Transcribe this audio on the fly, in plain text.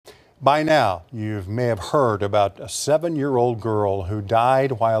By now, you may have heard about a 7-year-old girl who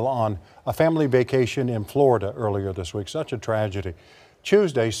died while on a family vacation in Florida earlier this week. Such a tragedy.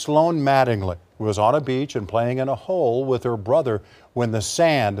 Tuesday, Sloan Mattingly was on a beach and playing in a hole with her brother when the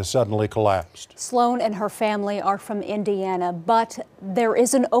sand suddenly collapsed. Sloan and her family are from Indiana, but there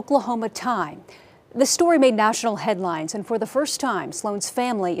is an Oklahoma tie. The story made national headlines, and for the first time, Sloan's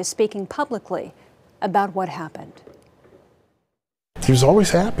family is speaking publicly about what happened. She was always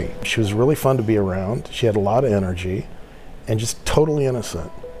happy. She was really fun to be around. She had a lot of energy and just totally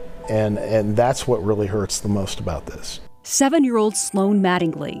innocent. And that's what really hurts the most about this. 7-year-old Sloan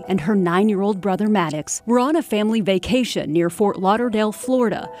Mattingly and her 9-year-old brother Maddox were on a family vacation near Fort Lauderdale,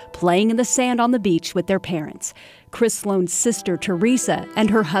 Florida, playing in the sand on the beach with their parents. Chris Sloan's sister Teresa and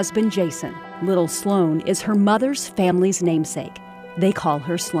her husband Jason. Little Sloan is her mother's family's namesake. They call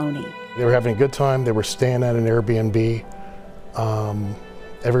her Sloanie. They were having a good time. They were staying at an Airbnb.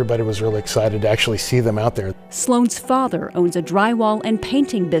 Everybody was really excited to actually see them out there. Sloan's father owns a drywall and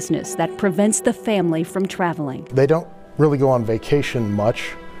painting business that prevents the family from traveling. They don't really go on vacation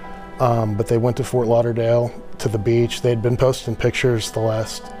much, but they went to Fort Lauderdale, to the beach. They'd been posting pictures the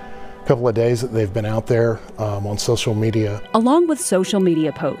last couple of days that they've been out there on social media. Along with social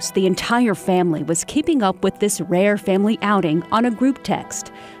media posts, the entire family was keeping up with this rare family outing on a group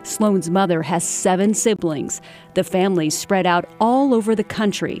text. Sloan's mother has 7 siblings. The family spread out all over the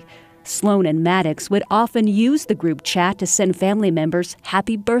country. Sloan and Maddox would often use the group chat to send family members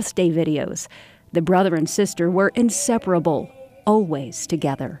happy birthday videos. The brother and sister were inseparable, always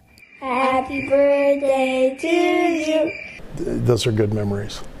together. Happy birthday to you. Those are good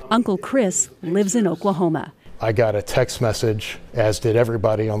memories. Uncle Chris lives in Oklahoma. I got a text message, as did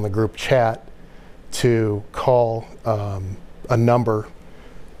everybody on the group chat, to call a number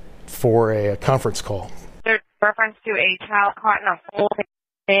for a conference call. There's reference to a child caught in a hole in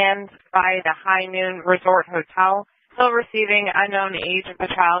the sand by the High Noon Resort Hotel. Still receiving unknown age of the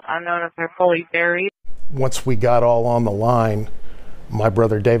child, unknown if they're fully buried. Once we got all on the line, my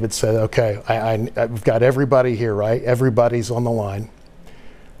brother David said, okay, I've got everybody here, right? Everybody's on the line.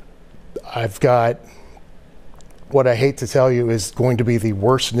 I've got what I hate to tell you is going to be the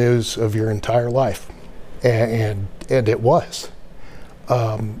worst news of your entire life. And it was.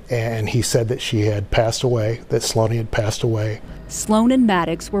 And he said that she had passed away, that Sloanie had passed away. Sloan and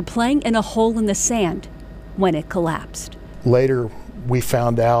Maddox were playing in a hole in the sand when it collapsed. Later, we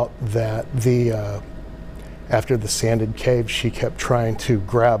found out that after the sand had caved, she kept trying to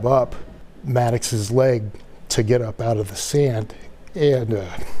grab up Maddox's leg to get up out of the sand. And,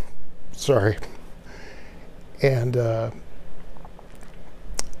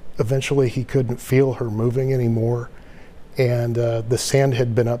 eventually he couldn't feel her moving anymore. And the sand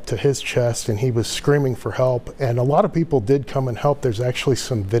had been up to his chest and he was screaming for help. And a lot of people did come and help. There's actually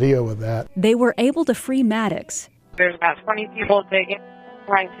some video of that. They were able to free Maddox. There's about 20 people digging,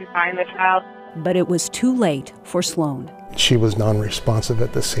 trying to find the child. But it was too late for Sloan. She was non-responsive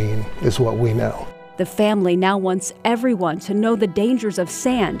at the scene, is what we know. The family now wants everyone to know the dangers of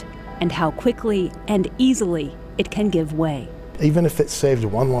sand and how quickly and easily it can give way. Even if it saved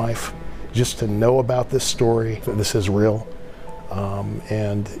one life, just to know about this story, that this is real,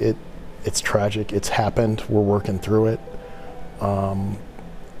 and it's tragic, it's happened, we're working through it,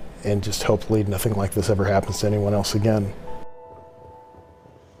 and just hopefully nothing like this ever happens to anyone else again.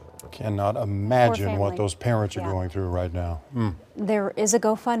 Cannot imagine what those parents are going through right now. There is a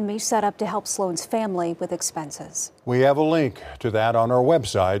GoFundMe set up to help Sloan's family with expenses. We have a link to that on our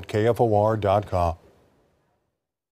website, KFOR.com.